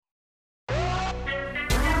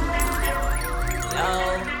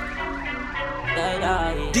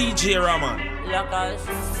DJ Raman. Lockers,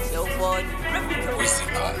 yo boy.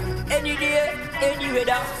 Any day, any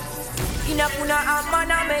weather. In a kuna a man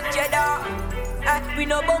a make cheddar. We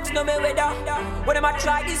no box, no me weather. When am I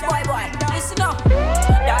try this boy? Listen up.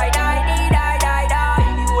 Die. The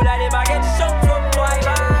whole of them a get shot from boy.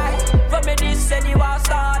 From me this and you a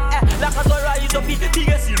start. Lockers go rise up in the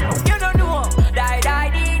biggest. You don't know. Die.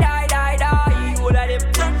 The whole of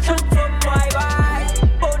them shot from boy.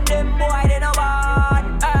 But them boy they no bad.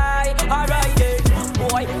 Alright then.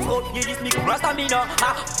 Boy, fuck you this nigga Rastamina.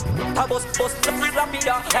 Bust the free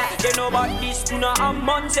rapida. They know about this tuna a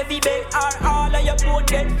month every day. All of your boat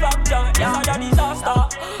get fractured. It's a disaster.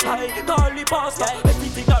 I call the pastor.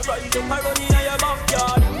 Everything that rise up and run in your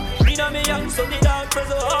backyard. Inna me young so the dog press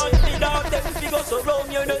so hard. The dog them figure so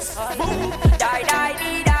round your nose. Boom. Die.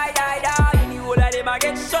 The whole of them a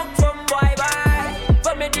get shocked from boy.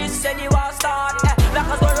 From me this and you a start. Like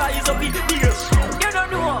us will rise up in the biggest. You don't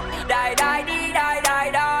know. Die. The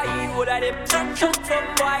whole of them shocked from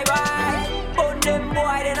boy. But them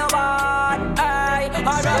boy they no bad. Alright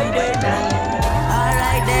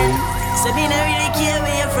then. So me no really care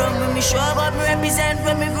where you're from. When me show up, me represent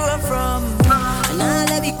where me grow from. And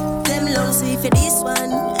all of you them low, so if you this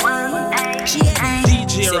one, she a DJ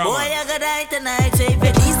say Raman. boy I gotta die tonight. So if you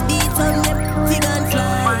this beat on them, we gon' fly.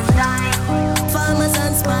 Farmers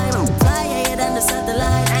and spy, fly higher than the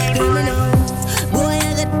satellite. Hear me now, boy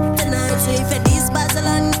I got tonight. So if you this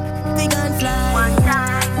Barcelona, we gon' fly.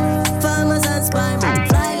 Farmers and spy,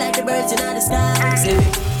 fly like the birds in the sky. Say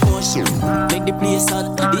make the place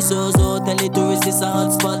hot. This Ozo tell the tourists it's a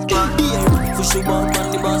hot spot. Beer, fish you up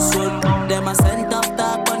on the bus road. Them a sent up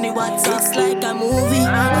talk on the WhatsApp. It's like a movie.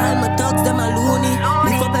 All my talks them a loony.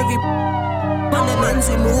 Lift up every on the men's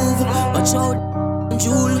we move. Watch out,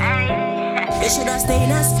 Jewel. They shoulda stay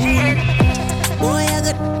in a school. Boy I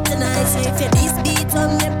got tonight. So if you this beat on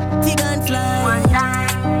me, we gon' fly.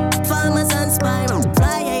 Farmers and spy,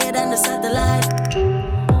 fly higher than the satellite.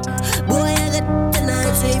 Boy I got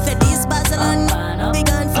tonight. So if you this Barcelona, we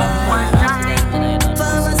gon' fly.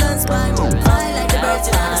 Farmers and spy, fly like the birds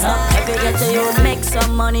in the sky. If you get to you, make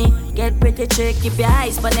some money. Get pretty trick, keep your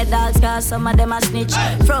eyes on the dogs, cause some of them a snitch.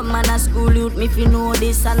 From man a school youth, me if you know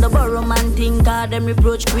this. And the borrow man think, cause them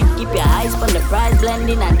reproach quick. Keep your eyes on the price,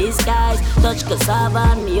 blending and disguise. Touch cassava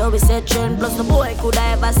and me always say trend. Plus the boy could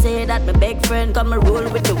I ever say that my big friend come and roll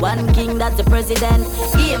with the one king, that's the president.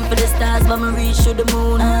 Aim for the stars, but me reach to the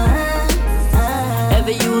moon.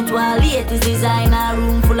 Every youth while late is designer,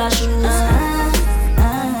 room full of shoes.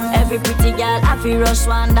 Every pretty girl I feel rush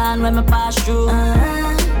one down when me pass through.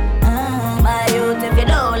 My youth, if you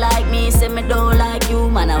don't like me, say me don't like you.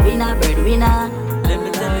 Man, a winner, bird winner. Let me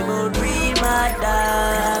tell you about real mad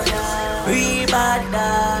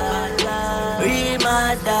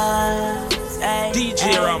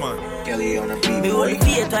DJ Raman. Kelly on the beat. Me only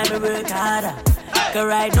faith why me work harder. Cause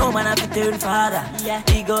right now man I fi turn father.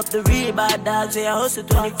 Big up the real bad dogs. Say I hustle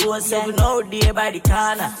 24/7 all day by the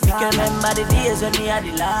corner. Me can remember the days when me had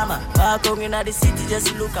the llama. Walk on in the city just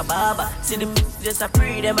to look a barber. See them just a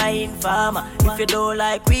pre them I informer. If you don't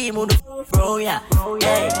like we move the from ya.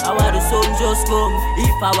 Hey, I want the sun just come.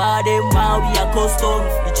 If I want them wow we are custom.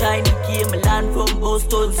 The Chinese came land from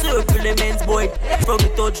Boston. Circle the men's boy from the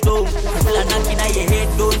touchdown. People are knocking at your head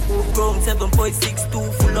down. From 7.62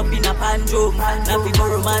 full up in a pandrum. Nothing but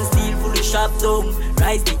romance still full of sharp tongue.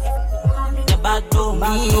 Rise the back down.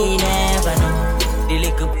 Me never know. The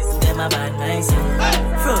little piece them a bad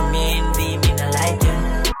myself. From me and me not like you.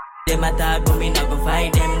 Them attack but me not go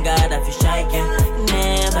fight them. God I fi strike you.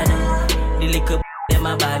 Never know. The little them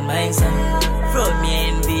a bad myself. From me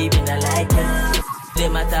and me not like you.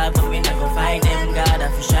 Them attack but me not go fight them. God I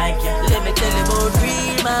fi strike you. Let me tell you about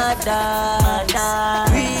real matter.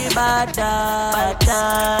 Real matter.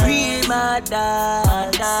 Real matter.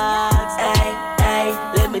 Hey,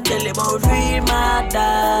 let me tell you about real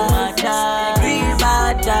matter. Real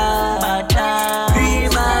matter. Real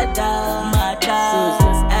matter.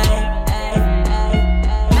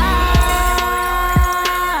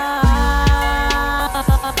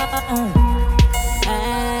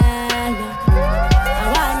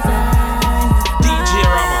 DJ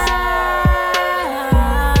Raman.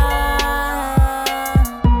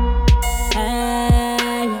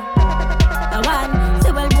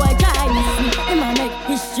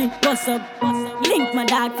 What's up? Link my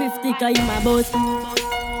dog 50 cause you my boss.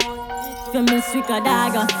 From me sweet a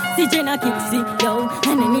dagger, CJ na kicksy, yo.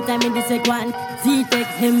 And anytime in the second, Z-Tex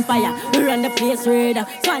Empire, we run the place radar.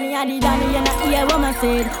 Swanny a the Danny and I hear what I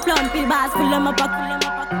said. Plumpy bass, fill them up,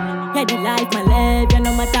 yeah, the life my life, you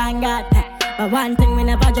know my thank God. But one thing we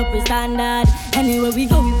never drop is standard. Anywhere we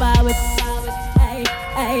go, we forward. Hey,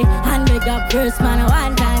 Hey, and big up first man,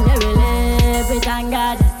 one time yeah, we live it thank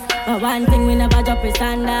God. But one thing we never drop a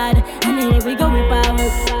standard. And here we go with power.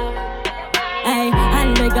 Hey,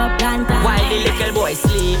 and big up plantain. While the little boy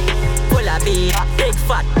sleep, full of beat, big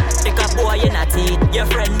fat, pick a boy in a teeth. Your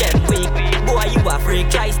friend them weak, boy you a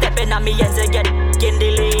freak. Try stepping on me ends and get in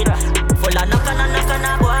the lead. Full of knock on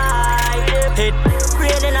a boy. Hit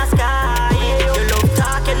rain in the sky. You love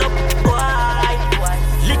talking up, boy.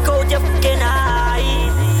 Lick out your fucking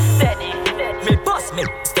eyes. Steady, me boss me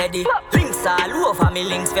steady. Links all over me,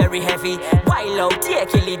 links very heavy. Wild out here,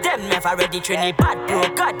 kill it, them never ready. Trini bad bro,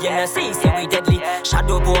 God you know see we deadly.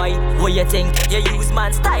 Shadow boy, what you think? You use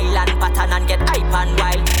man style and pattern and get hype and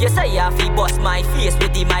wild. You say you fi bust my face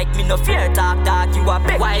with the mic, me no fear talk dark, you a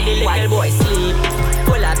beg. While the little boy sleep,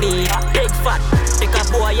 full of beat, big fat, pick a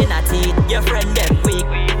boy in a teeth. Your friend them weak,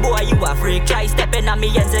 boy you a freak. Try stepping on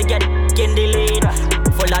me ends and get in the lead.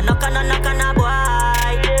 Full of knock on a boy.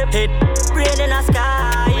 Hit rain in the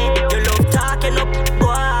sky. You love talking up,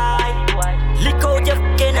 boy. Lick out your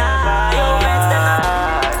fucking eye.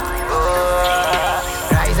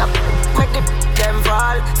 Rise up, make them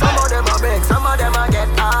fall. Some of them are big, some of them are get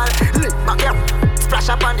all. Lick back up, splash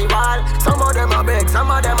up on the wall. Some of them are big,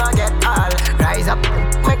 some of them are get all. Rise up,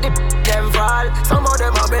 make them fall. Some of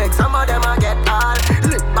them are big, some of them are get all.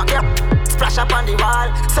 Lick back up, splash up on the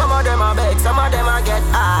wall. Some of them are big, some of them are get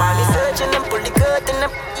all. While he's searching them, pull the curtain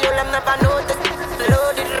up. You'll have never noticed.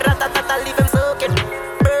 Loaded, ratatata, leave him soaking.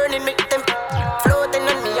 Burning me, them floating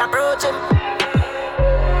on me, approach him.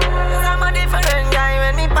 I'm a different guy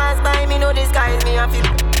when he pass by me, no disguise me, I feel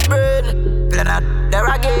burn. There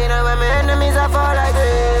again, when my enemies are fall like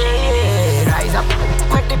rain. Rise up,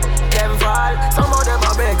 make them fall. Some of them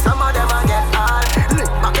are big, some of them are get all. Lick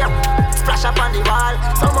back up, splash up on the wall.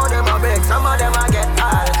 Some of them are big, some of them are get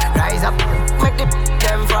all. Rise up, make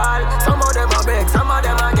them fall. Some of them are big, some of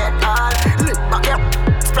them are get all. Lick back up,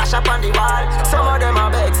 splash up on the wall. Some of them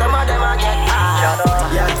are big, some of them are get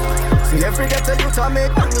all. Yeah. See every ghetto youth a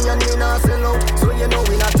make money and we not sell out. So you know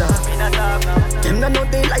we not talk. Them don't know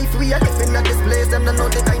the life we are living at this place. Them don't know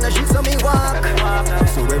the kind of shit so me walk.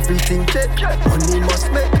 So everything check, money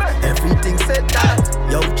must make. Everything said that.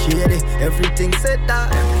 Yo shady, everything said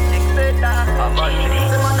that. Them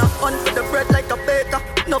man a fun for the bread like a baker.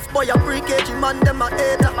 Enough boy a pre-KG man, them a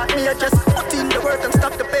hater. Me a just put in the work and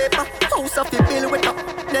stack the paper. House of the bill with a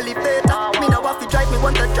elevator. Me now have to drive, me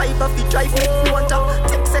want a driver to drive me. Me want a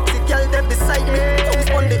thick sexy girl them beside me. House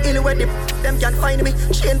on the hill where them can find me.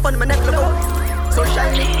 Chain pon my neck look out, so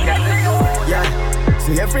shiny. Yeah.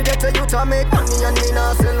 See every ghetto youth a make money and we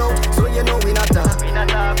not sell out. So you know we not talk.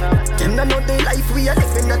 Them don't know the life we are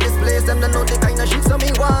living at this place. Them don't know the kind of shit so me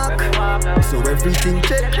walk. So everything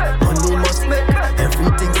check, money must make.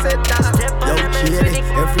 Everything said that. Yo shady,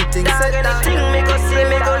 everything said that. Anything me go see,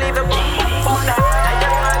 me go leave a book. I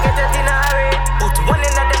just wanna get it in a hurry. Put one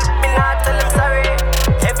in a them, me not tell them sorry.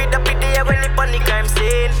 Every dopey day when it on the crime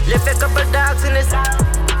scene. Left a couple dogs in this.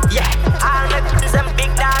 Yeah, all my them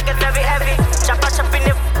big dog get very heavy. Chop in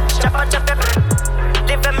the, chop it.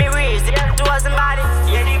 Live me raise, it wasn't body.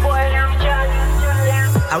 Yeah, the boy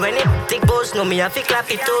and when it thick boss know me, I fi clap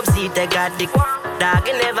it up. See they got the dog,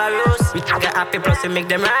 it never rose. We get happy plus we make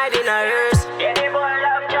them ride in a hearse. Yeah, the boy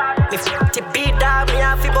love job. If to beat dog, me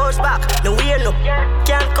I fi bounce back. No way no,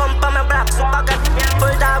 can't come pa my black. Super got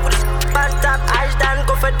full dog with band top. Eyes down,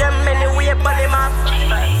 go for them anyway, but them up.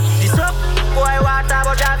 This up, boy water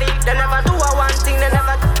about Javi. They never do a one thing, they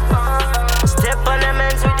never step on them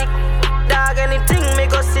ends with the dog. Anything me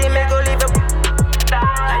go see, me go leave a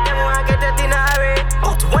like them wanna get it in a hurry.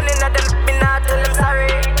 Put one in a them, me not tell them sorry.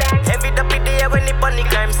 Every dopey day when the bunny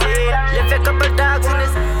crime scene. Left a couple dogs in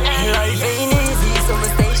this. Life ain't easy, so me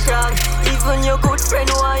stay strong. Even your good friend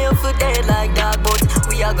want you for dead like dog, but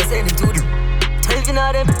we are gonna send him to them. 12 in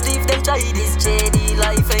a them, leave them try this shady.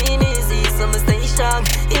 Life ain't easy, so me stay strong.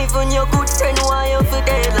 Even your good friend want you for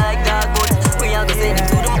dead like dog, but we are gonna send him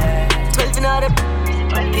to them. 12 in a them.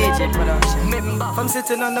 From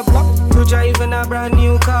sitting on the block to driving a brand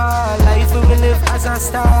new car. Life we will live as a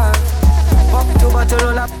star. Up to bottle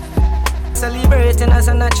roll up, celebrating as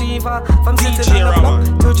an achiever. From sitting on the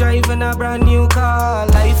block to driving a brand new car.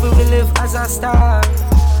 Life we will live as a star.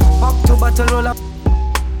 Up to bottle roll up,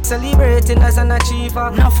 celebrating as an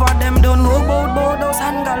achiever. Now for them don't know about those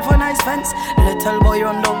and golf for nice fence. Little boy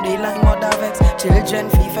run down the line, mother vex. Children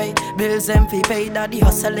fee pay, bills them fee pay. Daddy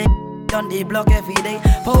hustling on the block every day.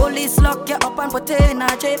 Police lock you up and put you in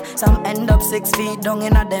a jail. Some end up 6 feet down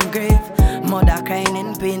in a them grave. Mother crying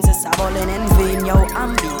in pain, sister bawling in vain. Yo,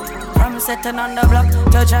 I'm beat. From sitting on the block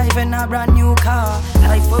to driving a brand new car.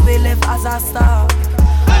 Life will be live as a star.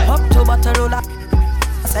 Up to bottle roller,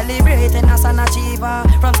 Celebrating as an achiever.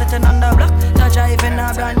 From sitting on the block to driving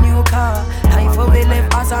a brand new car. Life we live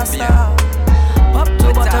as a star. Pop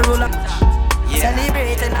to bottle roll up.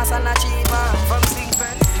 Celebrating as an achiever. From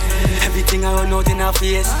sixpence. Everything I run out in her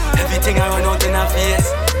face. Everything I run out in her face.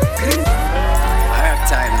 I have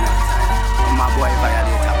time now. My boy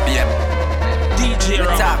Violator, BM. DJ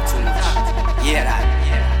Rama. Talk too much. Yeah, that.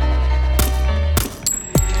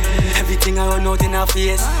 Everything I run out in her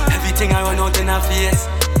face. Everything I run out in her face.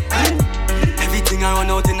 Everything I run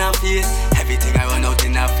out in her face. Everything I run out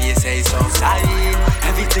in her face. Hey, so sorry.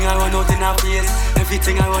 Everything I run out in her face.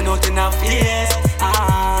 Everything I run out in her face.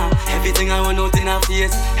 Everything I run out in her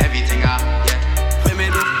face. Everything I, yeah. When me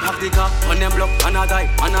do, have the car, on them block, on a die,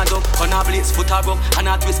 on a dog, on a blitz, foot a broke, on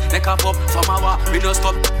a twist, neck a pop, from a walk, we no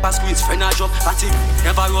stop, pass squeeze, friend a drop, batty,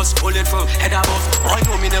 never rust, hold it firm, head above. I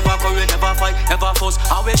know me never quarrel, never fight, never fuss.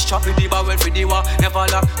 Always chop with the barrel for the war, never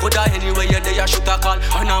lock. Could I anywhere you there, shoot a call,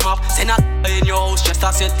 on a map, send a in your house, just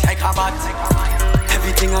a set, take a bat.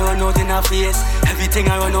 Everything I run out in her face. Everything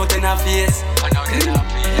I run out in her face.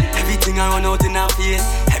 Everything I run out in her face.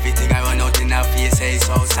 Everything I run out in her face. Hey,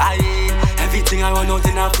 so sorry. Everything I run out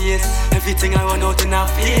in her face. Everything I run out in her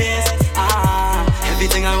face.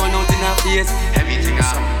 Everything I run out in her face. Everything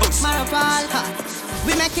I boost. Marapal,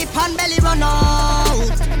 we make it pan belly run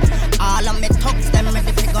out. All of me thugs them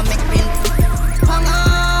ready to go make print. Pong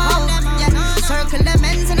out, yeah. Circle them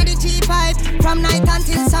ends in the T5 from night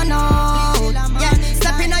until sun out. Yeah,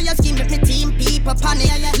 step in on your scheme with me team, people panic.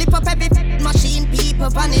 Lip up every machine, people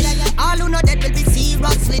vanish. All who know that will be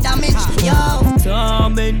seriously damaged. Yo,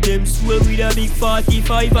 Tom and them swear with a big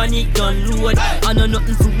 45 and it done load. I know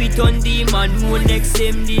nothing to it on the man who next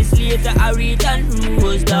same days later I read and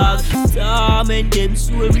rose dog. Tom and them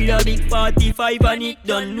swear with a big 45 and it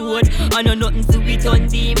done load. I know nothing to it on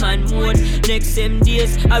the man mode. Next same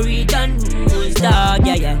days I read and rose dog.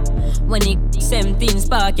 Yeah, yeah. When it same things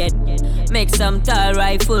pocket, make some tall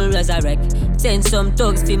rifle resurrect. Send some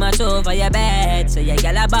thugs to match over your bed. So you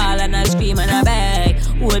get a ball and a scream and a bag.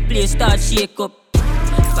 Whole place start shake up.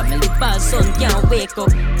 Family pass, son can't wake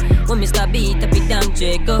up. When Mr. Beat up it damn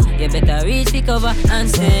Draco, you better reach the cover and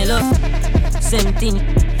sail up. Same thing,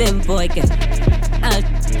 them boy get. I'll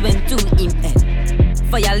went to him head.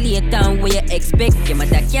 Violate down where you expect. Your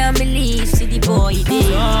mother can't believe, see the boy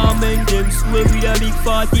there. Tom and them swear with a big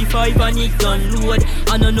 45 and it done load.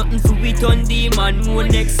 I know nothing to it on the man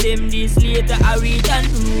mode. Next same days later I read and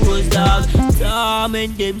rose dog. Tom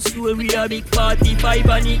and them swear with a big 45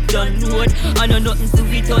 and it done load. I know nothing to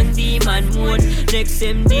it on the man mode. Next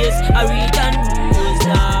same days I read and rose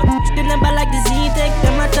dog. Still never like the Z-Tech.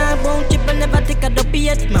 Them a talk about chip and never take a dopey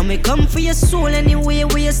yet. Man, we come for your soul anyway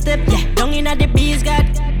where you step. Yeah, down in the bees got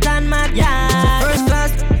done my yeah. First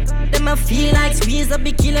class, them a feel like squeeze a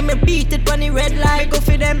big killer. Me beat it on the red light. Go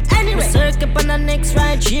for them anyway. Circle on the next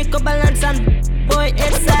ride, shake a balance and boy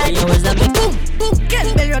inside. You was a big boom, boom,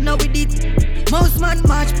 get belly run out with it. Mouse man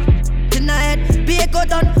match in the head, be a go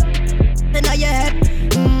down in your head.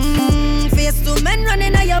 Face to men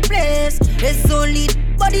running at your place. It's only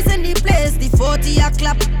bodies in the place. The 40 a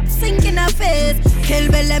clap, sink in her face.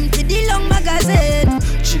 Kelbell empty the long magazine.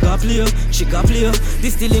 She got play.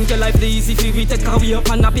 This still link your life the easy fee. We take away up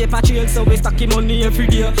on a paper trail. So we stack money every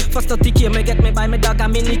day. First 30K, me get me buy me dog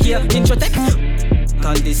and me nick here. Introtech,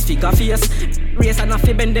 call this figure face. Race and a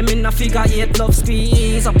fi bend them in a figure 8. Love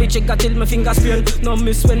squeeze up each trigger till my fingers sprain. No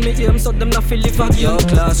miss when me aim, so them not feel live again. Your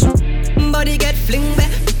class body get fling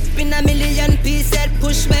back. In a million pieces,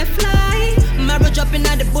 push me fly. Marrow drop in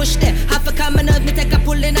the bush there. Half a common earth, me take a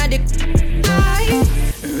pull in the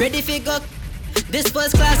eye. Ready for go. This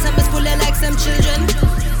first class, I'm full like some children.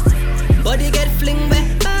 Body get fling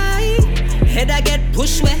back by. Head I get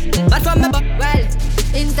push way. But from me well,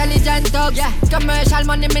 intelligent dog, yeah. Commercial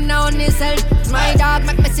money me now on his self. My dog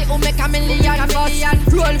make me see who make a million.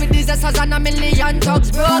 Roll with these as and a million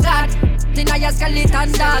dogs, bro God. Inna your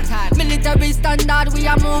skeleton dog. Military standard, we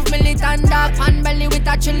a move militant dog. Pan belly with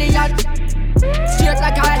a trillion. Straight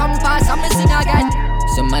like a compass, I'm missing again.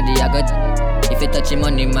 Somebody a good. If you touch him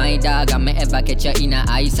on the my dog, I may ever catch you in a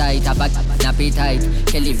eyesight. A bad appetite.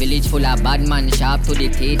 Kelly village full of bad man, sharp to the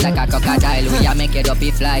teeth like a crocodile. We a make it up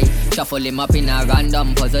he fly. Shuffle him up in a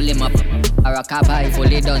random, puzzle him up. A rockabye,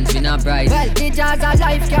 fully done, spin a bride. Well, the jazz of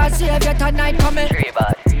life can't save you tonight coming.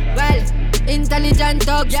 Well, intelligent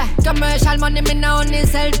dog, yeah. Commercial money me now on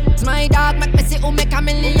himself. My dog make me see who make a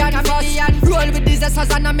million. Roll with these asses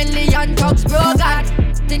and a million dogs, bro God.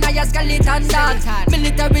 Inna your skeleton dog.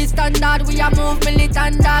 Military standard, we a move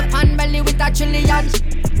militant dog. Pan belly with a trillion.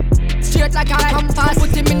 Straight like a compass,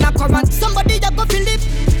 put him in a current. Somebody that go Philip.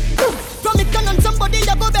 From it on somebody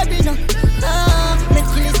that go bury no. Me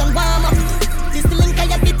kill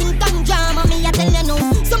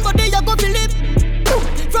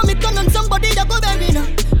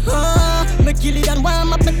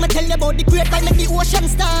about the great by make the ocean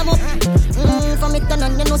storm up. From it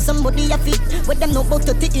on, you know somebody a fit. With them know about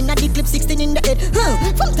 30 in a the clip, 16 in the head.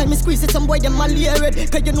 From time me squeeze it, some boy them a lay red.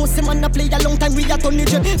 Cause you know some man a play a long time we a turn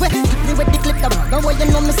it red. Well, me with the clip the bag, boy you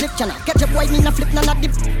know me slip channel. Catch a boy me na flip, na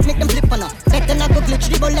dip, make them flip on. Better not go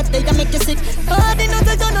glitch, the bullet they a make you sick. Body not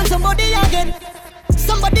a gun on somebody again.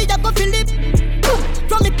 Somebody a go feel it.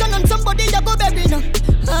 From it on somebody a go bury now.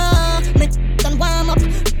 Make and warm up.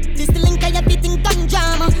 This the link I have beating tan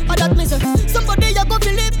jama. Or that me say somebody a go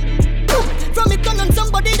feel it. From it on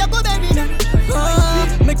somebody a go bury now.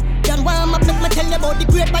 Make and warm up. Make me tell you about the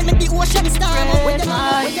great by make the ocean star.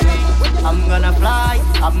 I'm gonna fly,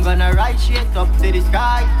 I'm gonna ride straight up to the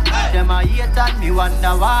sky. Them a hate and me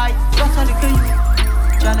wonder why. Just a look at you,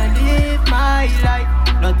 tryna live my life.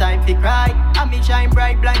 No time to cry, I me shine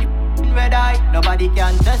bright blind red eye. Nobody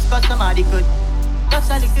can test cause somebody could.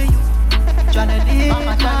 Just a look at you, tryna live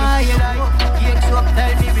my life. Cakes up,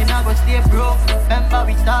 tell me we not go stay broke. Remember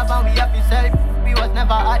we starve and we have to sell. We was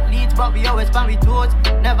never athletes but we always found with toes.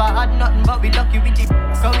 Never had nothing but we lucky with it.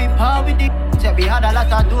 So we power with it. Check we had a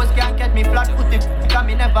lot of doors, can't catch me flat footed. Cause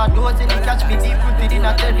me never doze and it catch me deep rooted in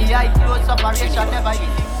a tell me I close operation never hit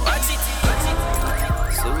it.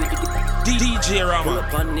 So we DJ Rama pull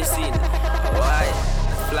up on the scene. Why?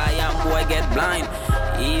 Fly and boy get blind.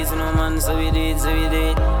 Easy no man, so we do it,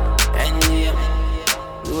 And yeah,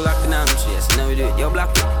 do like the name chase, now we do it. Yo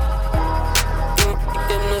black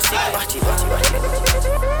them no see. Watch it.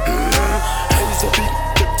 Hands up,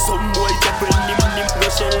 some boy jump in him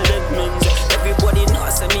rushing dead men. Everybody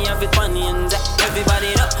knows me have it funny and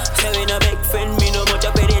everybody know. Say we no big friend, me no much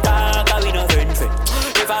up in the dark, we no friend.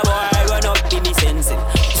 If a boy run up, give me sensing.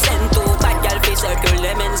 Send two bad girl fi circle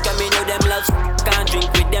lemons, cause me know them loves can't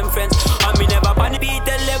drink with them friends. And me never pan beat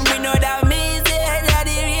tell them we know that me is the head of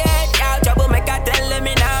the red. Y'all trouble make I tell them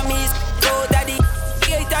in a me so that the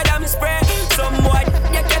hater them spray. Some boy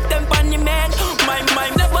you get them pan the man. My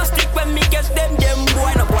mind never stick when me catch them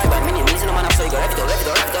boy. No boy but me need easy no man, so you go left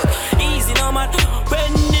it out. Easy no man.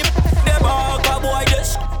 When the bag a boy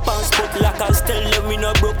just bounce put like I tell them we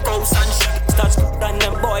no broke house and shit. Start and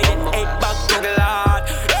them boy then head back to the Lord.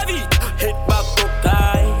 Heavy head back to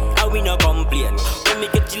high. And we no complain. When me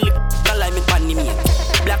get you lick, call I'm in panny me.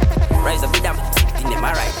 Black rise up with them, in them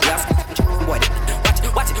alright. Yes, boy.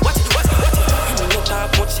 Watch it. Me no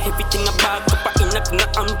talk much, everything a bag up in a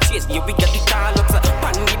I'm chase. Yeah, we got the tall up,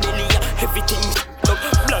 panny belly, everything up.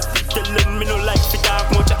 Black tell them me no like to talk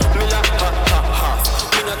much. Me la ha.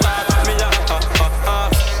 Me no talk, me la ha.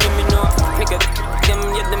 Me no make it.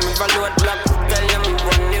 Them evaluate black. Tell them we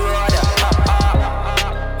run the road.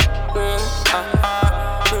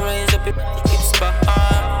 Me raise up it's bad.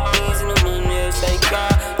 Easy no man, yeah. Say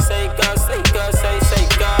God.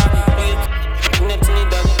 Nothing need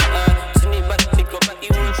that. Need but pick up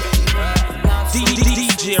you.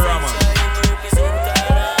 DJ Rama.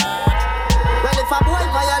 Well, if a boy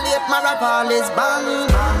violate my rap, all is bang.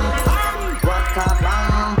 What a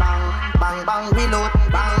bang, reload,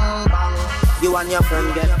 bang. You and your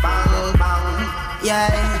friend get bang, yeah.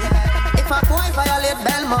 If a boy violate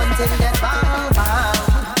Belmont, he'll get bang.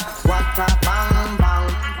 What a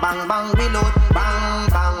bang, reload,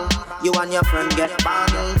 bang. You and your friend get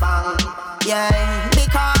bang, yeah.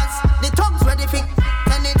 Because the thugs ready for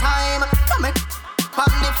anytime. Come on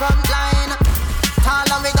the front line. Tall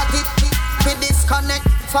and we got it. We disconnect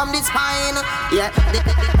from the spine. Yeah, the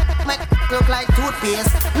make look like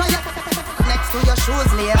toothpaste. No, yeah, next to your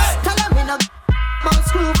shoes lace. Tell them we no about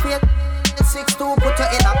screw fit. 6'2" put you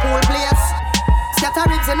in a cool place. Scatter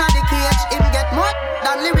ribs in the cage. Him get more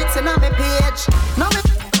than lyrics in my page. Now we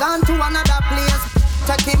gone to another place.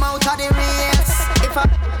 Take him out of the race. If a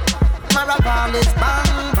Marabal is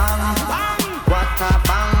bang. What a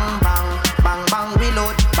bang,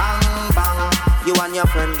 reload, bang. You and your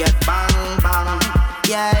friend get bang,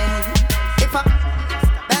 yeah. If a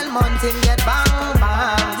Belmont him get bang.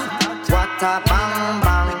 What a bang.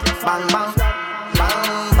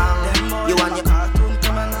 You and your cartoon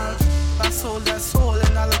criminal. That's soul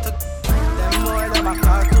in a little. Them boy them a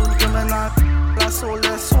cartoon criminal. That's soul in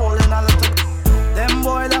a little. Them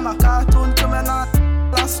boy them a cartoon criminal.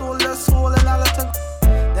 That's soul in a little.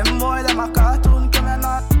 Them boy them a cartoon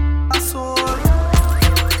criminal. That's soul.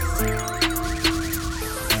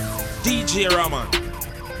 DJ Rama.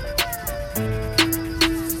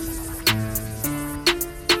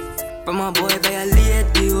 From a boy violate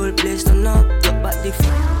the whole place turn up. Up at the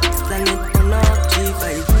planet turn up. G5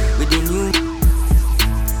 with the new.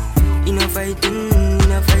 In a fighting.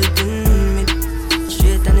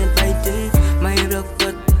 Straight and it fighting. My block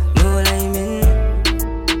cut, no liming, yeah.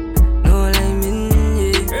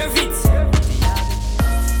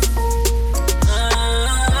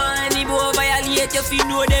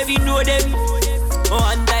 know them, you know them.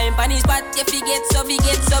 One time pan his spot, if he get some, he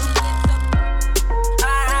get some.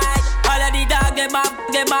 Alright, all of the dog them up,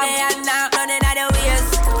 and now running out of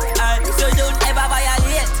ways. So don't ever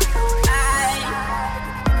violate.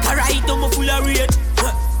 Alright, I'm full of rage.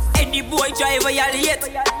 Any boy try violate.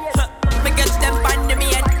 Me catch them pan the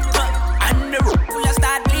main. And the road full of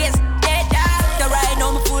start blaze. Yeah, the right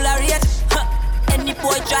now I'm full of rage. Any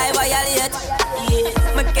boy try violate.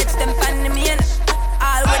 Yeah, me catch them pan the main.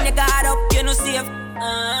 All when you got up, you know safe.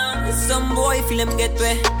 Some boy feel him get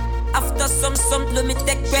way. After some let me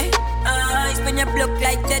take way. Spin your block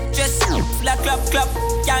like that dress. Flat clap,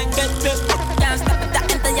 can't get me. Can't stop it,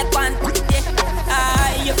 that enter your pant.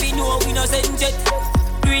 Yeah, if you know we no send it.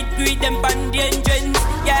 Greet them pan the entrance.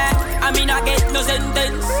 Yeah, I mean I get no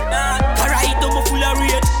sentence. Alright, I'm full of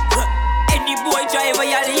rage. Any boy try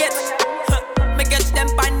violate. Me catch them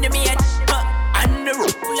pan the main. And the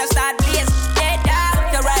road full of start blaze. Yeah,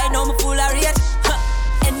 the right now I'm full of rage.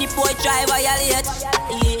 Any boy try violate.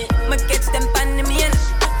 Yeah, me catch them pan the main.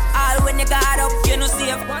 All when you got up, you know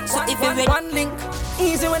safe. So if you one link,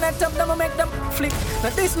 easy when I tap them, I make them flick. Now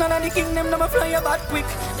this none of the kingdom, them I fly about quick.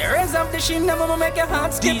 The rest of the shit, them I make your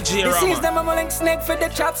heart skip. This is them, I'm a link snake for the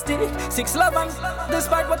chopstick. 6 love and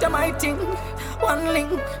despite what am I think. One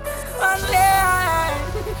link,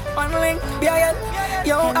 yeah,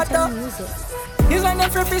 yo, I thought. It's when the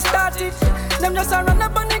free started. Them just a run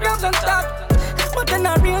up on the grounds and stop. But then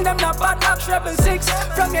I real them not bad like Rebel 6.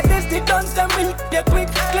 From your list, the guns them will get quick.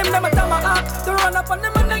 Claim them a time I act. To run up on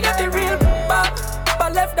them and they get the real back.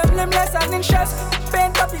 But left them limbless and in chest.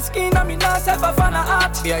 Paint up his skin and me not self a fan of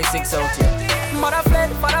art. BI6 out here.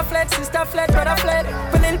 Mother fled, sister fled, brother fled.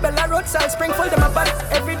 Vanille Bella roadside, Springfield them a bad.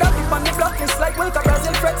 Every dog up on the block is like Wilka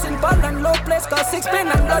Brazil frets in ball and low place. Cause 6 pin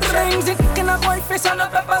and blood rings. It in a boy face and a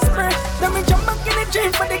pepper spray. Then we jump back in the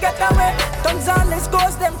gym for the getaway. Gonzales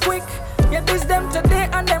goes them quick. Yeah, this them today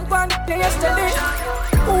and them gone yesterday.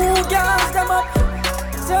 Who gas them up?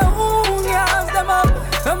 Say who gas them up?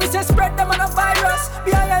 And we say spread them on a virus.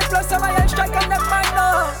 BIL plus MIL strike and them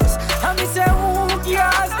minus. And we say who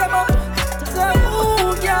gas them up? Say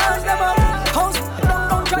who gas them up? House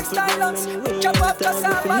don't try silence. Chop up the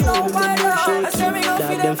samba no virus. I say we gon'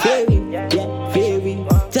 feed them fairy, yeah, fairy.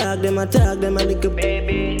 Tag them a little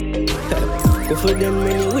baby. Go for them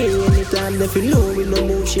anyway, anytime they feel low, we no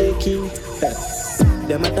move shaky.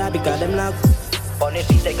 Them a die because them not on the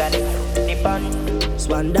feet, they got it deep on.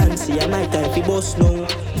 Swan dance, yeah, my time fi boss now.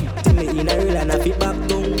 Tell me in a real and I fi back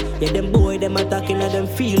down. Yeah, them boy, them attacking at them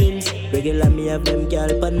feelings. Regular me have them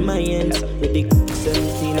girl on my ends. With the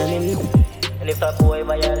 17 and them. And if a boy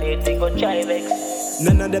violate, they go try vex.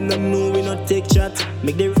 None of them don't know we not take shots.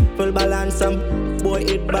 Make the rifle balance and boy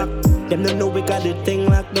hit back. Them don't know we got the thing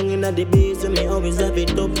locked down in the base. And me always have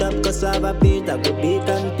it up top cause I have a beat. I go beat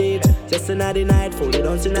and take. Just another night, full it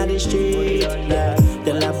don't in the street. Yeah.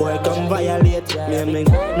 Tell a boy come violate. Me and me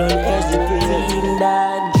no hesitate.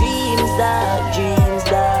 Dreams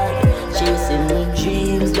dog. Chasing my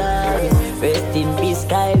dreams dog. Rest in peace,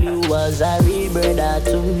 Kyle, you was a real brother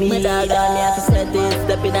to me. My dog on me have to set it.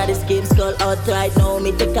 Stepping at the scheme, skull out right now.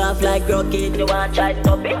 Me take off like rocket. You want try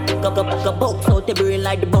stop it? Cock up, box out the brain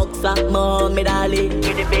like the boxer. Mom, me darling,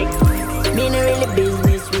 you the big. Me no really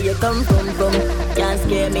business where you come from. Can't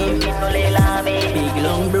scare me, me no lay la me. Big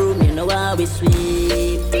long broom, you know how we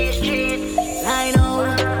sweep. These streets, I know.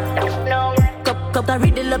 Cup, I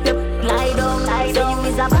riddle up your lie down. Say you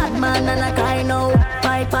is a bad man and I cry now.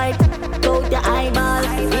 Pipe, out your eyeball.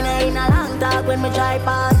 In a long talk when me try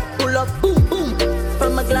pass. Pull up, boom,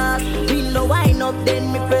 from a glass. Window wind up,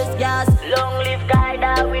 then me press gas. Long live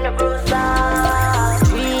Kaida, we no cross.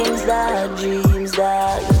 Dreams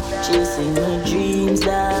dog. Chasing my dreams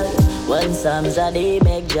dog. One Psalms a day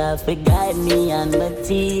beg Jah for guide me and my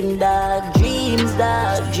team dog. Dreams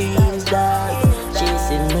dog.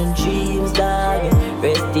 Chasing my dreams dog.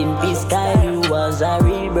 Rest in peace, Kyle, you was a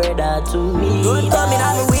real brother to me. Good coming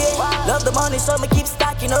on my way. Love the money, so me keep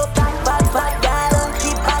stacking up. Fat girl,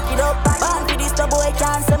 keep backing up. Born for this, the boy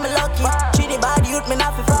can't say me lucky. Treat the body youth, me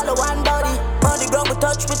not fi follow one body. On the ground, we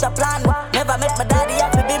touch with a plan. Never met my daddy,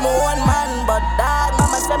 have to be my own man. But dad,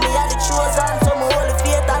 mama said me had the chosen. So me hold the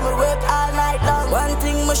faith and me work all night long. One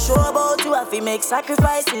thing me sure about you, have to make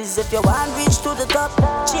sacrifices. If you want reach to the top,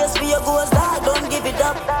 chase for your goals, dad, don't give it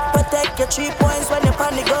up. Protect your 3 points when you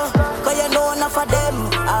panic go. Cause you know enough of them.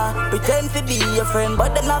 Pretend to be your friend,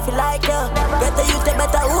 but they not feel like you. Get the youth, you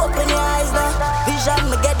better open your eyes now. Vision,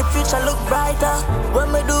 me get the future look brighter. What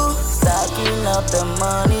me do? Stacking up the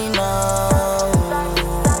money now.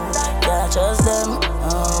 Can't trust them,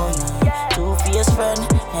 oh no. Two-faced friend,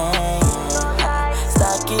 hey.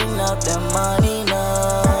 Stacking up the money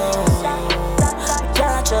now.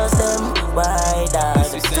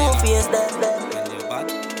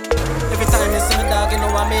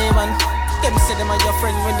 know me one. Them say them are your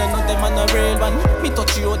friend when they know them are no real one. Me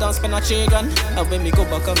touch you and spend a chicken. And when me go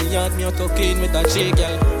back on me yard, me a talking with a chick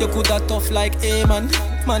girl. You coulda tough like a man.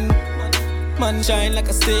 Man shine like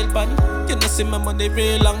a steel pan. You know see my money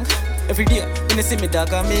real long. Every day, when you see me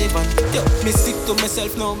dog and me van. Yo, me sick to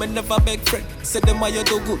myself now, me never beg friend. Say them why you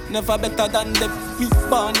do good, never better than them. Me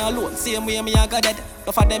born alone, same way me I got dead.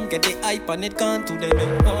 Enough of them get the hype and it can't to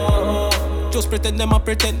them. Just pretend them a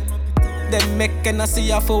pretend. Them make and I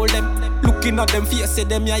see I fool them. Looking at them face, say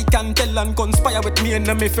them I can tell and conspire with me and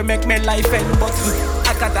them if you make me life end. But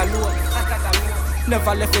I got alone.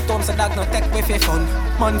 Never left it home, so that no take way for fun.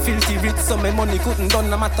 Man filthy rich, so my money couldn't done.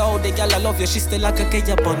 No matter how the girl I love you, she still like a cage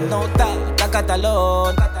upon. No talk, I got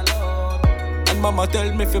alone. And mama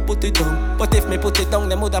tell me if you put it down. But if me put it down,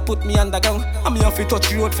 them woulda put me underground. And me have to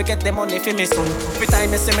touch road, forget the money for me son. Every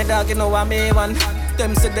time me see me dog, you know I me one.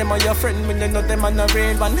 Them say them are your friend, me know them are no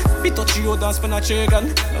real one. Me touch you and spend a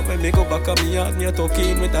chicken. Now when me go back on me yard, me a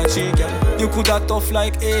talking with a chicken. You coulda tough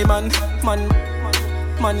like a man.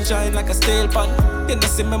 Man shine like a steel pan. You know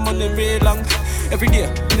see me money real long. Every day,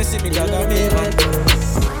 you see me dog and me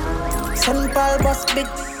man. St. Paul bus big,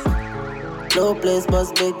 low place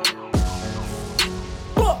bus big.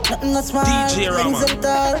 Nothing that's small, DJ Rama. things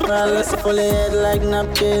are tall. Let's pull it head like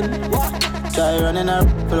napkin. Try running up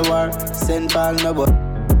for the war. St. Paul no but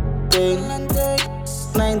thing.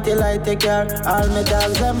 90 light take care. All my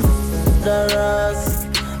dogs them the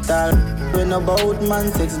rust. Tall. We no bout man,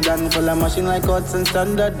 6 gun full of machine like cuts and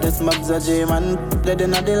standard. This mob's a J-man, dead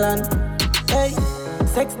in the land. Hey,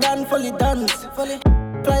 6 gun fully dance, fully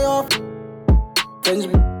fly off. French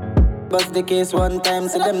bust the case one time,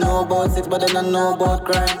 say them know about 6 but they don't know about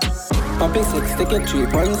crime. Popping 6, take it 3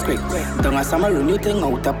 points quick. Don't a summer new thing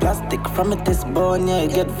out of plastic. From it this bone, yeah,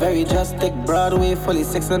 it get very drastic. Broadway fully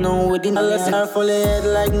 6 and no within the listen her fully head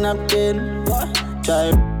like napkin.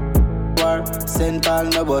 Try war, St. Paul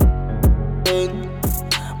no but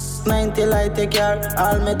 90 light take care,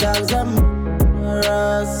 all my dogs them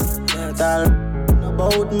rust. Tall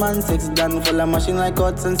about man, 6 gun full of machine like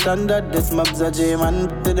cuts and standard. This mob's a J-man,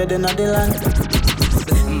 dead in the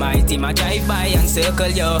land. My team a drive by and circle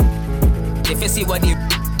yo. If you see what the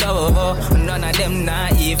none of them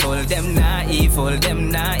not evil, them not evil, them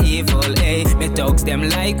not evil. Hey, me talks them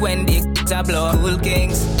like when the a blow. Cool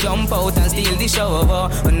kings jump out and steal the show.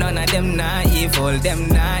 None of them not evil, them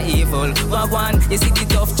not evil. One, you see the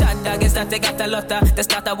tough chat, I guess that they got a lot of. They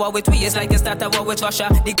start a war with we, it's like they start a war with Russia.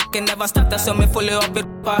 The can never start us, so me fully up with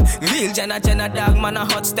real Jenna dog, man a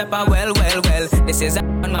hot stepper. Well, this is a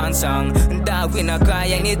man song. Dog we not cry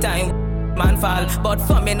anytime man fall, but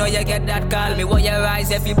for me know you get that call. Me want your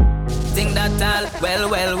eyes if you think that all.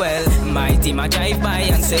 Well, my team a drive by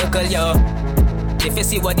and circle yo. If you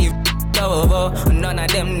see what the none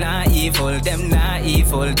of them not evil, them not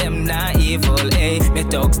evil, them not evil. Hey, me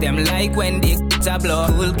talks them like when the a blow.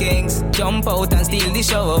 Cool kings jump out and steal the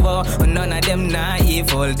show. None of them not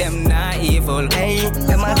evil, them not evil. Hey,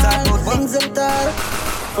 them a talk about things and tall.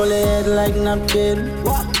 Fully head like napkin.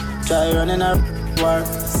 Try running a war.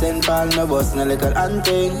 St. Paul no bus, no little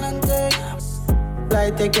hunting.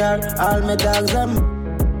 Light take care, all my dogs them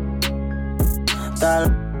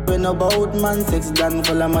tall. We no bout man, 6 gun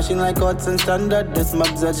full of machine like cuts and standard. This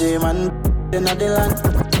mob's a J-man, in the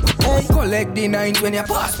land. Hey, collect the 9 when you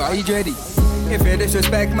pass by ready. If you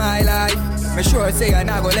disrespect my life, me sure say I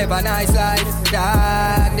not go live a nice life.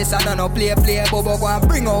 Dog, this I don't know play, Bobo go and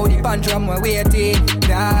bring out the punch from my waiting.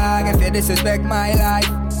 Dog, if you disrespect my life,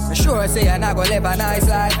 me sure say I not go live a nice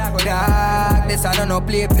life. Dog, this I don't know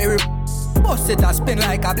play, bust it and spin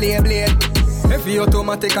like a blade. Heavy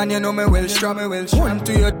automatic and you know me well strap. One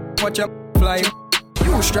to your watch up fly.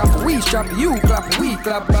 You strap, we strap, you clap, we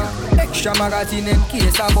clap back. Extra magazine in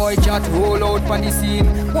case a boy chat. Roll out on the scene.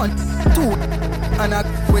 1, 2, and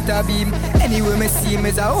a with a beam. Anyway me see him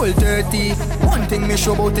is a whole 30. One thing me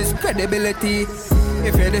show about is credibility.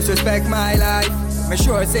 If you disrespect my life, me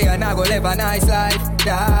sure say I not go live a nice life.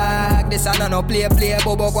 Dog, this I no play,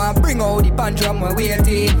 Bobo go and bring out the punch from my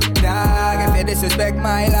weighty. Dog, if you disrespect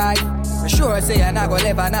my life, me sure say I not go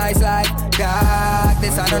live a nice life. Dog,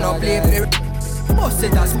 this I no play. Bust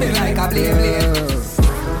it and spin like a blade.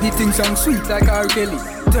 The thing sound sweet like R. Kelly.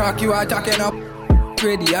 Talk you are talking up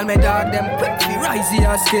ready. All my dog them quick to rise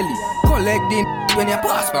here skelly. Collecting when you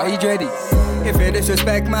pass by ready. If you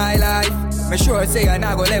disrespect my life, me sure say I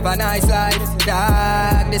not go live a nice life.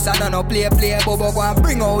 Dog, this I no play, Bobo go and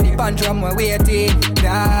bring out the punch from my weighty.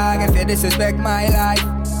 Dog, if you disrespect my life,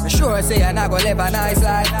 me sure say I not go live a nice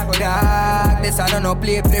life. Dog, this I no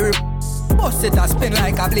play, bust it and spin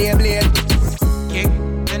like a blade. Kick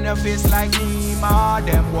in the face like Nemo. Nima.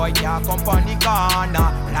 Them boy can't come on the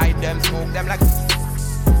corner. Light them, smoke them like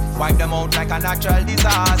wipe them out like a natural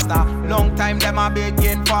disaster. Long time them a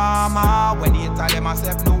begging farmer. When they tell them a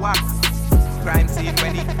step no one. Crime scene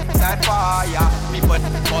when it set fire. People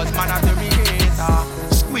buzz man at the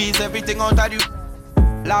hater. Squeeze everything out of you.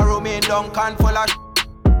 La Romaine Duncan full of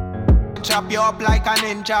chop you up like a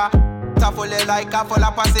ninja. Full like a full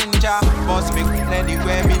of passenger. Boss me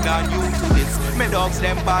anywhere, me not new to this. Me dogs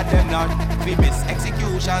them bad, them not famous.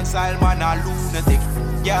 Execution style man a lunatic.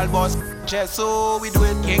 Girl boss chest, so we do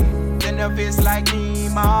it kick. In the face like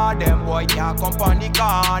Nima. Them boy can't come on the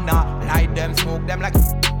corner. Light them, smoke them like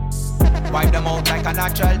wipe them out like a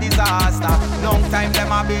natural disaster. Long time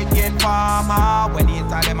them a begging farmer. When they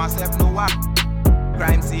tell them a step no one.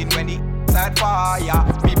 Crime scene when he set fire.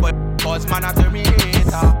 People buzz man a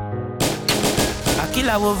terminator. A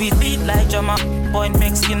killer will be beat like Jama. Point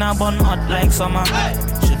make skin a bun hot like summer.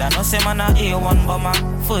 Shoulda know say man a A1 bomber.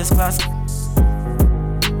 First class.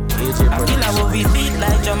 A killer will be beat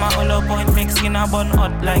like Jama. All point make skin a bun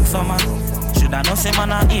hot like summer. Shoulda know say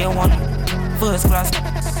man a A1. First class.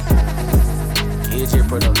 KJ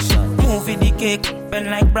Production. Movie the cake,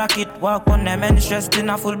 bend like bracket. Walk on them and dressed in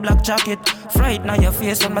a full black jacket. Fright now your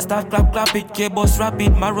face when my start clap it. K-boss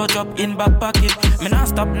rapid, my road up in back pocket. Me not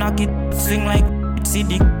stop knock it, swing like see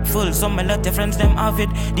the full. Some my lot of friends them have it.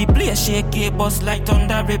 The place shake, K-boss like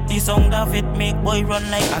thunder rip. The sound of it make boy run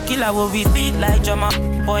like a killer will be beat like Jama.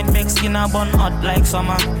 Point make skin a bun hot like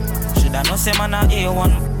summer. Shoulda know say man a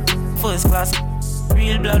A1. First class.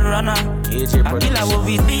 Real blood runner. A killer will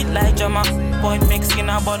be beat like Jama. Point make skin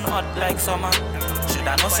a bun hot like summer.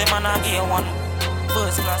 Shoulda know say man a A1.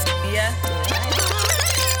 First class. Yeah.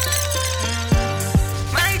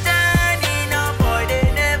 My daddy no boy they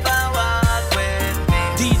never walk with me.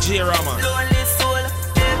 DJ Rama. Lonely soul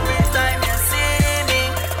every time you see me.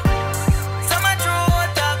 Some a true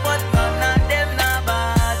talk but none of them not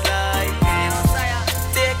bad like me.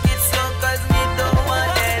 Take it slow cause me don't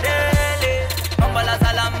want it early. Humble as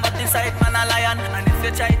a lamb but inside man a lion. And if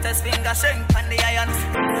you try to finger shrink on the iron.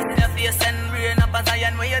 Your face and brain up as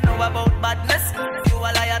iron. When you know about badness, you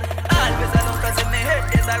a liar. Always alone cause in my head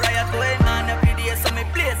there's a riot going on every day. So me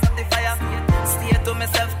blaze up the fire. Stay to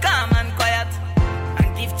myself calm and quiet. And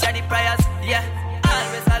give Chaddy prayers, yeah.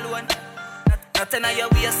 Always alone. Nothing on your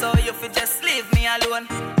way so you feel just leave me alone.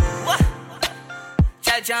 What?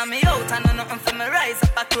 Child jam me out and nothing for me rise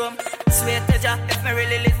up a chrome. Sweet to ya, if me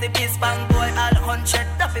really live the beast bang boy, I'll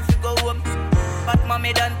 100 up if you go home. But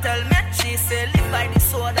mommy don't tell me, she say live by the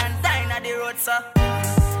sword and die on the road, so.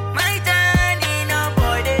 My daddy no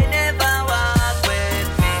boy, they never walk with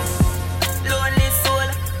me. Lonely soul,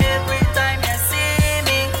 every time you see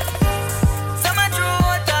me. Some a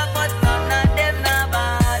true talk, but none of them not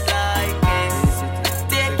bad like me.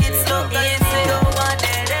 Take it slow, easy, don't want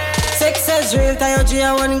it. Success real, Tayo G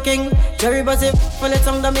a one king. Jerry Buzzy full it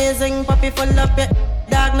sound amazing. Poppy full up it,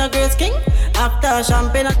 dog no grace king. After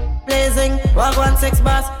champagne blazing, walk 1 6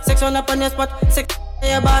 bars, 6 on up on your spot, 6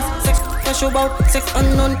 your boss, 6 for shoe bout, 6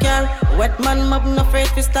 unknown car. Wet man mob no afraid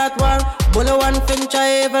to start war. Bullet one finch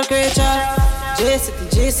a evil creature. J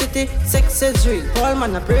City, success real. Paul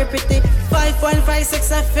man a pretty pretty.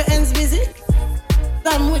 5.56 F your ends busy.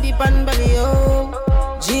 Damn with the pan belly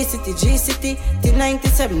oh. G City,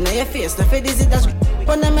 T97. Now your face, now for dizzy dash.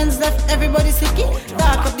 On the men's left, everybody sticky.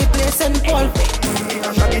 Dark up the place and Paul.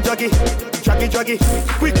 Jaggy,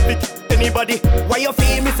 quick pick anybody. Why you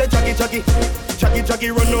feel me say jaggy,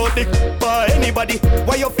 run out the by anybody.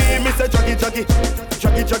 Why you feel me say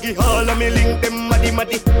jaggy, all of me link them maddy.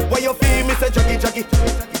 Why you feel me say jaggy,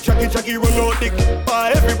 run out the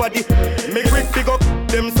by everybody. Make quick pick up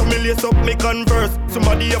them so me lace up me converse.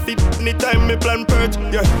 Somebody of it anytime me plan purge.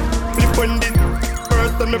 Yeah, flip when this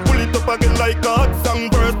first and me pull it up again like a hot song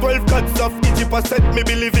burst. 12 cuts of Egypt set me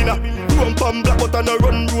believe in a. Run from black out on a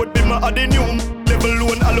run road be my adenum. Level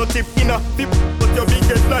 1 allo tip in a. But your big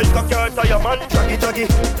head like a car tire man.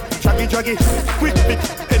 Jaggy, quick pick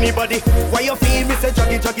anybody. Why you feel me say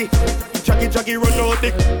jaggy, run out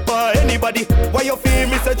the by anybody. Why you feel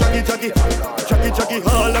me say jaggy,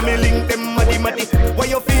 all of me link them maddy. Why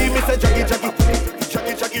you feel me say jaggy,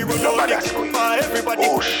 run out the by everybody.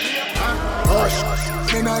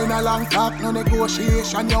 Hush, me no in a long talk, no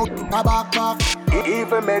negotiation, yo, a back.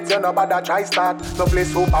 Even meds, you no bother try start. No play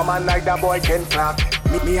Superman like that boy Ken Clark.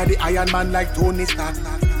 Me a the Iron Man like Tony Stark.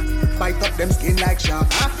 Bite up them skin like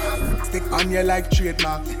shark. Stick on you like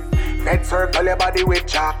trademark. Red circle your body with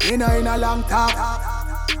chalk. Me no in a long talk.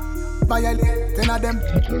 Violate, 10 of them.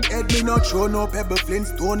 Head me no throw no pebble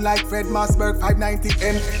Flintstone like Fred Mossberg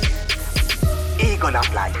 590M. gonna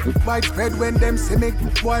fly. Widespread when them see me,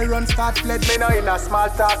 boy run start fled. Me no in a small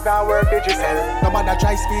talk, now work digital. Nobody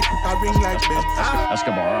try speed, I ring like bell.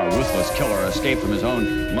 Escobar, a ruthless killer, escaped from his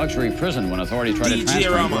own luxury prison when authorities tried to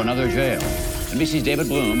transfer him to another jail. NBC's David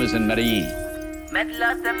Bloom is in Medellin.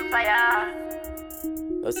 Medellin Empire.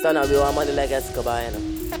 Stand up, you want money like Escobar, you know.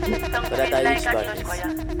 But that I reach back.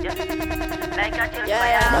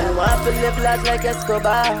 Yeah, man, want to live life like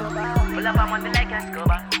Escobar. Full of money like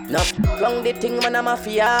Escobar. No, wrong the thing, man, I'm a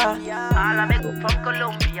mafia. All I make from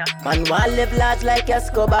Colombia. Man, want live life like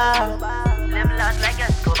Escobar. Live life like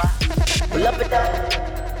Escobar. Pull up it up.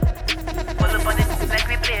 Pull up on it like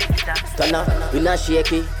we play guitar. Stand up, we not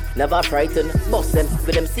shaky. Never frightened, bust them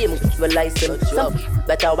with them same with license. Some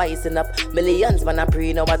better wising up. Millions man I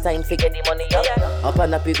pray now what time to get the money up. Up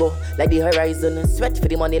and up we go like the horizon. Sweat for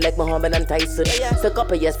the money like Muhammad and Tyson. So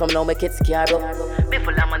couple years from now my kids scared up. Me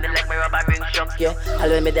full of money like my rubber ring shop. Yeah, all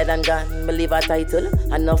when me dead and gone, me leave a title.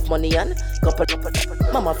 Enough money and couple.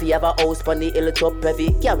 Mama fi have a house pon the hill top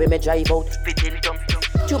heavy. Carry me drive out. Fitting top.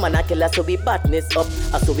 Two man a killer so we badness up.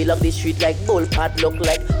 So we love the street like bull padlock.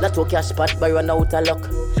 Like not to cash pot but run out of luck.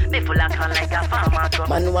 Me full of con like a farmer truck.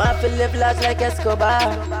 Man want to live life like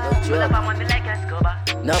Escobar. Full of money like Escobar.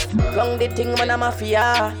 No, wrong the thing man a mafia.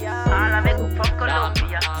 All I make from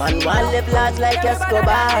Colombia. Man want live life like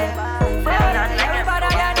Escobar.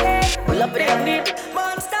 Pull up it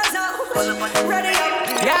monsters out. Ready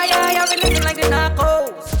up. Yeah, we living like the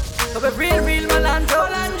narcos. Cause we real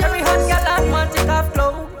Melandros. Every hot gal and want to take off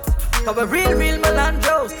clothes. Cause we real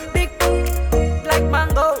Melandros. Big like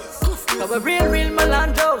mangoes. Cause we real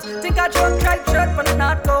Melandros. Think I joke right shirt from the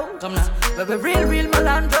North Coast. Come now. Cause we real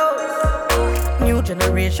Melandros. New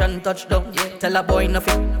generation touchdown. Yeah. Tell a boy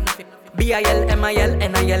nothing. BIL, MIL,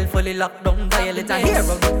 NIL fully locked down. Dial it and hear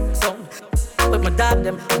sound. But my dad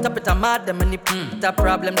them, top it and mad them and the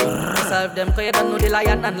problem they solve them. Cause you don't know the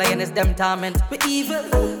lion and lion is them torment. We evil,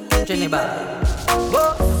 Jenny bad.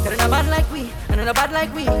 Whoa, there ain't a man like we, and ain't a bad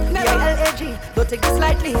like we. B-I-L-A-G, don't take this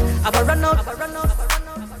lightly. Have a run out.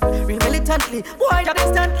 Real militantly, boy that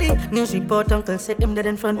instantly. News report uncle said them dead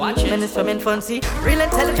in front. Watch it. Menace from infancy. Real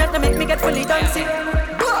intelligent to make me get fully dancing.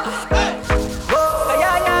 Whoa,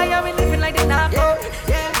 yeah, we living like the narco.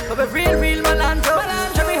 Yeah, but we real Melandro.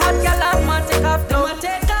 Every hot gal and man take off though.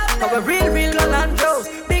 But we real Melandros.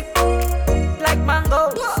 Big like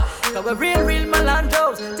mangoes. But we real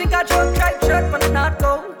Melandros. Think I joke right shirt from the North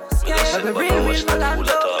Coast. But we real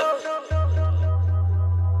Melandros.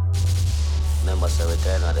 Remember the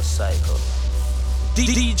return of the cycle.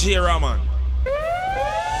 DJ Raman.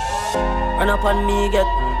 Run up on me, get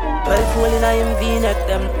 12 hole in a V-neck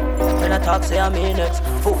them. When I talk, say I'm in next.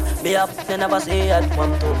 Fool, be up, they never say at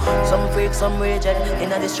 1, 2. Some freak, some reject. In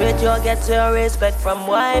the street, you get your respect. From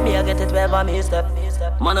why me, I get it wherever me step.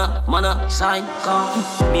 Mana, sign,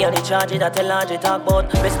 come. Me on the charge that tell large talk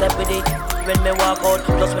about. Me step with it when me walk out.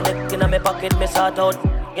 Plus when the in my pocket, me sort out.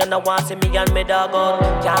 You know want see me and me dog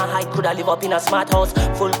out. Can't hide, coulda live up in a smart house.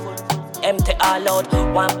 Full, empty all out.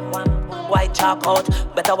 One, white chalk out.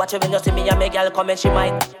 Better watch it when you see me and me girl come and she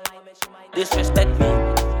might disrespect me.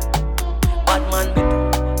 Bad man,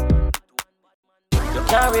 you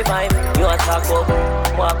can't revive. You a talk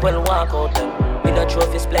up, walk well, walk out them. Me no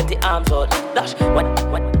trophies, plenty arms out. Dash, what?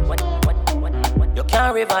 You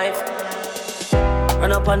can't revive.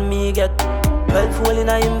 Run up on me, get 12 hole in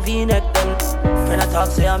a V-neck them. Friend I talk,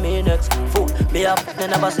 say I'm in next. Fool, be up, they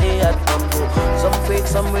never say it come through. Some freak,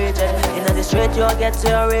 some reject. In the street, you get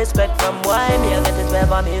your respect. From why me, I get it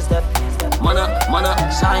wherever me step.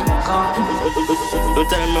 Mana, sign, come. Don't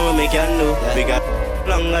tell me what me can do. We got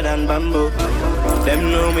longer than bamboo.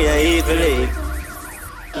 Them know me a evil.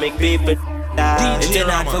 Make people die. It's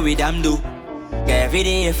not for we damn do. Every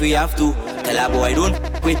day if we have to. Tell a boy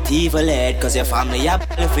don't with evil head. Cause your family up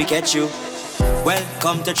if we catch you.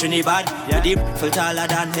 Welcome to Trinidad. Yeah, deep full taller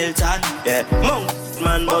than Hilton. Yeah, monk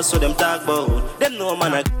man boss so them talk about. Them know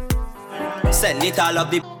man a send it all up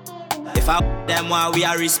the. If I them while we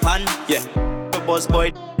are respond. Yeah, the boss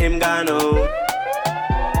boy him gone out.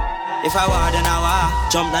 If I want an hour,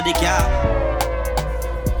 jump na the car.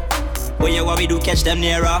 Where you what we do catch them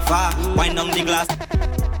near or far. Wind down the glass.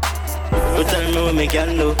 Don't tell me what me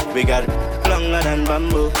can do. We got longer than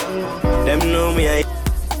bamboo. Them know me I.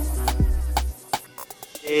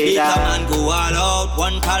 Beat a man go all out.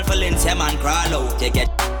 One call for Lindsay man crawl out. You get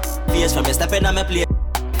face from me stepping on my plate.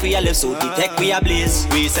 We a live so the tech we a blaze.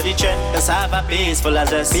 We set the trend, let's have a base full of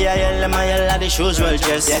zest. B.I.L. and the shoes well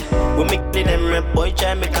dressed. Yeah, we make them rap boy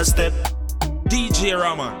try make a step. DJ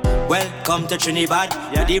Raman. Welcome to Trinidad.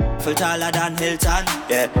 Yeah, deep full taller than Hilton.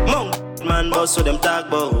 Yeah, monk man boss so them talk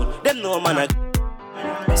about. Them know man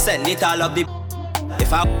a send it all up the.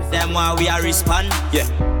 If I them while we are respond. Yeah.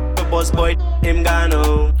 The boss boy, him gone.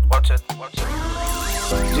 Watch it.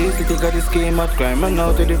 G-City got the scheme of crime and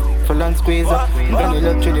out to the full and squeeze up. When you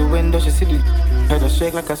look through the window, she see the head a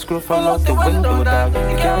shake like a screw fall out the window, dog.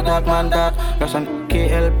 You carry that man, dog. Rush and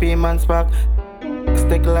KLP man spark.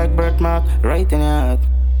 Stick like birthmark, right in your heart.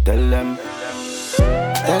 Tell them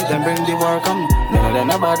bring the war come. None of them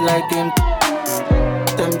a bad like him.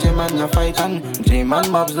 Them G-man you fight and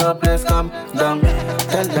G-man mobs the place come down.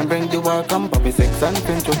 Tell them bring the war come. Poppy 6 and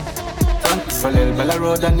pinch up. For Lil Bella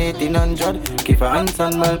Road and 1800. Keep a hands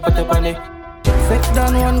on well put up on it. 6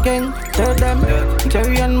 down 1 king. Tell them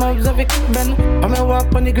Jerry and mobs of it Ben. I'm a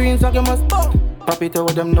walk on the green so you must pop it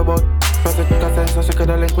over them no bout. Profit cause so she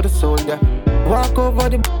coulda link with the soldier. Walk over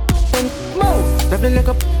the move. Let me look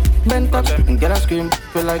up bent up and get a scream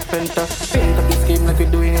feel like Penta. Paint up the scheme like we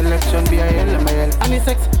do in election. B-I-L-M-I-L and the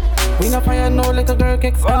sex. We no fire no little girl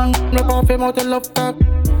kicks. And rip off him out the love talk.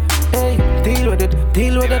 Hey, deal with it.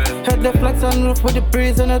 Head the flags on roof with the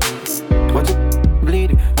breeze on it. Watch it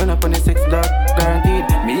bleed. Run up on the 6 dog.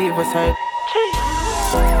 Guaranteed. Me leave aside.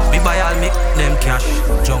 Me buy all me them cash.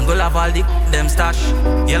 Jungle have all the them stash.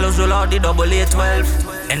 Yellows roll out the double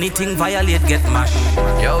A12. Anything violate get mashed.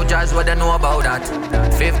 Yo, Jazz, what they know about that?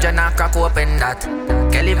 5th gen a crack open that.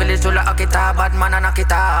 Kelly Village roll a guitar, bad man and a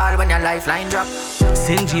guitar when your lifeline drop.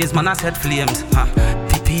 Singes man a set flames.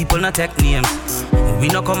 People not take names. We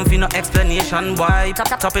no come for no explanation. Why?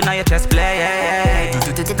 Top in your chest play.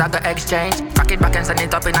 Tag the exchange. Crack it back and send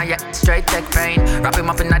it up in your straight tech pain. Wrap him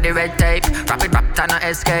up in the red tape. Wrap it back to no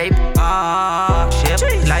escape.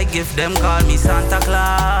 Shit. Like if them call me Santa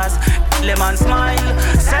Claus. Lemon smile.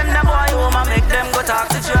 Send the boy home and make them go talk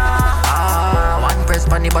to Jah. One press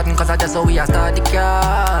funny button cause I just saw we a start the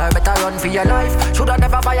car. Better run for your life. Shoulda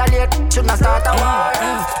never violate. Shoulda start a war.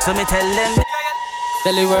 So me tell them.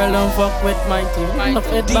 Tell the world don't fuck with my team. My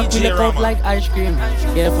fed back with a cup like ice cream.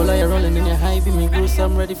 Careful how you rolling in your high beam. Me grew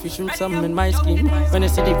some ready for shoot some in my scheme. When you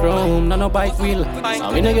see the chrome, no bike wheel.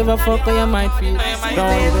 So we no give a fuck how you might feel.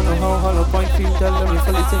 Don't know how hollow point feel. Tell them you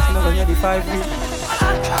fully 6, never hear the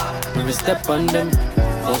 5 wheel. We step on them.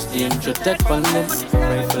 Post the intro tech on them.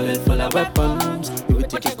 Rifle full of weapons. We will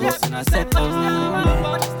take it close in a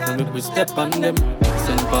second. We step on them.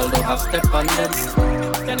 Send Paul don't have step on them.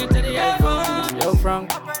 Can you tell the iPhone? Yo,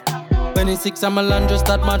 Frank. 26, I'm a land, just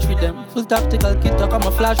that match with them. Full tactical kit, talk, I'm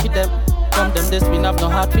a flash with them. From them, this we have no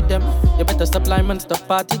heart with them. You better stop lying and stop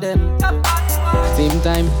party then. Same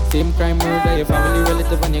time, same crime, murder. Your family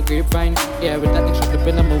relative on your grapevine. Yeah, with that extra clip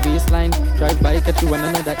in a movie waistline. Drive by, catch you on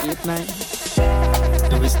another 8-9.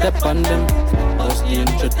 Do we step on them? Post the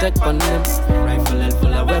intro tech on them. Rifle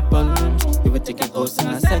full of weapons. We will take a ghost in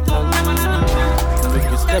a second. If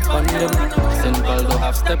we step on them, St. Paul don't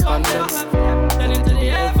have step on them. And into the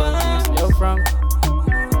heavens, yo Frank.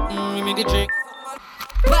 Give me the trick.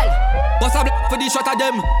 Well, what's up for the shot of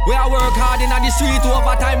them? We are work hard in the street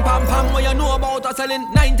overtime, pam pam. What you know about us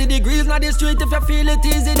selling 90 degrees in the street. If you feel it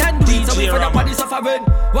easy, then do it. So we for the body suffering.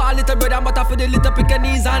 What a little bread and butter for the little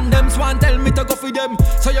pickaninnies and them. Swan tell me to go for them.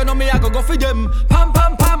 So you know me I go for them. Pam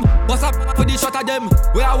pam pam. What's up for the shot of them?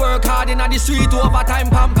 We are work hard in the street overtime,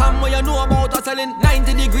 pam pam. What you know about us selling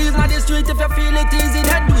 90 degrees in the street. If you feel it easy,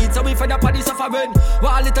 then do it. So we for the body suffering.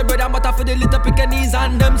 What a little bread and butter for the little pickaninnies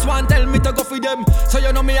and them. Swan tell me to go for them. So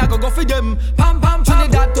you know me I go for them. Pam pam.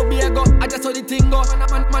 Trinidad to Tobago, I just saw the thing go.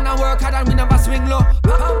 Man I work hard and we never swing low.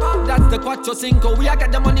 Pam pam. That's the Cuatro Cinco. We a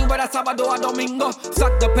get the money whether Sabado or Domingo.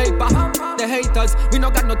 Suck the paper. The haters, we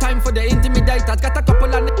no got no time for the intimidators. Got a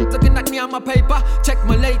couple of niggas looking at me on my paper. Check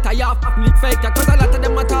me later, yeah, fucking faker. Cause a lot of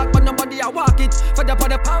them a talk, but nobody a walk it. For the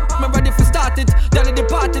pump, me ready for start it. Then the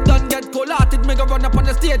party done get collated. Me go run up on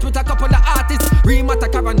the stage with a couple of artists. Remata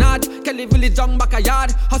Caronade, Kelly Village down back a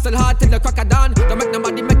yard. Hustle hard till the crack of dawn. Don't make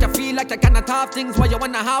nobody make you feel like you cannot have things where you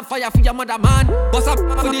wanna have fire for your mother man. Bust up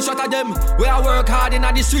for the shot of them. We a work hard in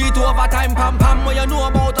the street overtime, pam pam. What you know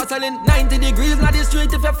about us selling 90 degrees in the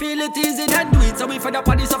street. If you feel it easy, then do it. So we for the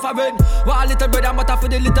party suffering. What a little bread and butter for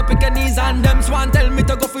the little pickaninnies and them. Swan tell me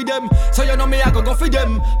to go for them. So you know me I go for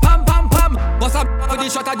them. Pam pam pam. Bust up for the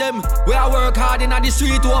shot of them. We a work hard in the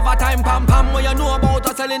street overtime, pam pam. What you know about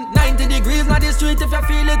us selling 90 degrees in the street. If you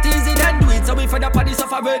feel it easy, then do it. So we for the party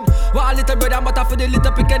suffering. What a little bread and butter for the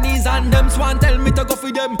little pickaninnies and them. Swan tell me to go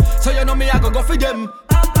for them. So you know me I go for them.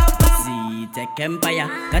 Z-Tech Empire,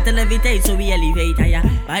 gotta levitate so we elevate higher.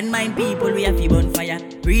 Bad mind people we have to bonfire.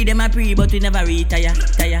 Pre them a pre but we never retire.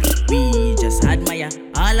 We just admire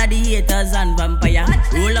all of the haters and vampire.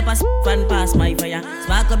 Roll up a and pass my fire.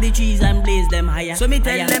 Spark up the trees and blaze them higher. So me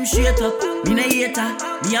tell them straight up, me no hater.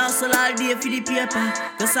 Me hustle all day for the paper.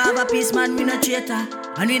 Cause I have a peace man, me no traitor.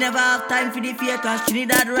 And we never have time for the fakers.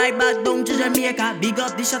 Trinidad right back down to Jamaica. Big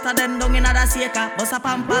up the shot of them down in other shaker. Bust a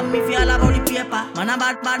pam pam if you all about the paper. Man a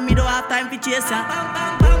bad me don't have time for chase ya.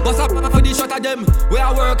 Bust up for the shot of them. We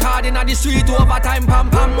a work hard in the street overtime pam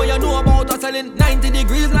pam. What you know about us selling 90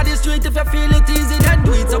 degrees in the street. If you feel it easy then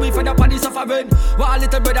do it. So we fed up on the suffering. What a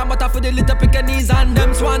little bread and butter for the little pickaninnies and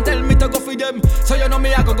them. Swan tell me to go for them. So you know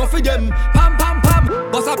me I go for them. Pam pam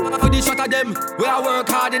pam. Bust up for the shot of them. We a work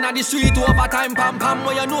hard in the street overtime pam pam.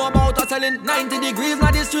 What you know about us selling 90 degrees in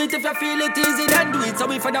the street. If you feel it easy then do it. So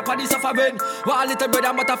we fed up on the suffering. What a little bread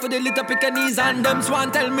and butter for the little pickaninnies and them.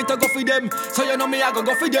 Swan tell me to go for them. So you know me I go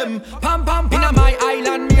for them. Pam pam pam. In my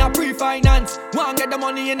island me a pre-finance. Want get the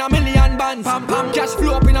money in a million bands. Pam pam. Cash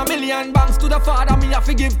flow up in a million banks. To the father me have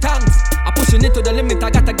to give thanks. I pushing it to the limit. I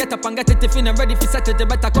gotta get up and get it. If you ain't ready for set it, you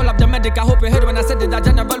better call up the medic. I hope you heard when I said it. That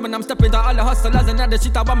general when I'm stepping to all the hustlers and all the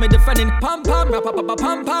shit about me defending. Pam pam, rap pam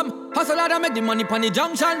pam pam. Hustle hard and make the money pon the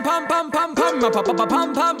junction. Pam pam pam pam, rap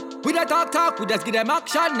pam pam. We the talk, we just give them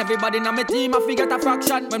action. Everybody in my team, I forget a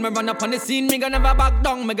fraction. When we run up on the scene, me gonna never back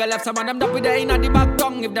down. Me gonna left some of them up with the in at the back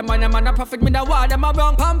tongue. If them man a profit, me the war them a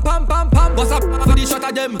wrong. Pam pam pam pam. Bust up for the shot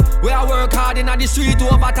of them. We a work hard in the street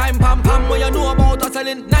overtime. Pam pam. What you know about us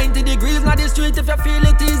selling 90 degrees in the street. If you feel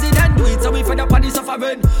it easy, then do it. So we fed up on the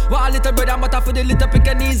suffering. What a little bread and butter for the little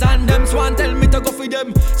pickaninnies and them. Swan tell me to go for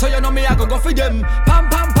them. So you know me I go for them. Pam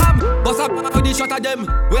pam pam. Bust up for the shot of them.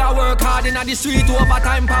 We a work hard in the street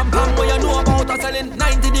overtime. Pam pam. What you know about us selling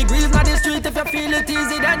 90 degrees in the street. If you feel it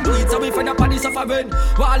easy, then do it. So we fed up on the suffering.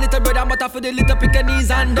 What a little bread and butter for the little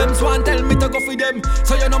pickaninnies and them. Swan tell me to go for them.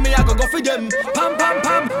 So you know me I go for them. Pam pam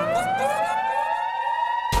pam.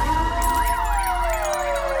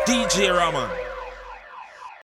 DJ Raman.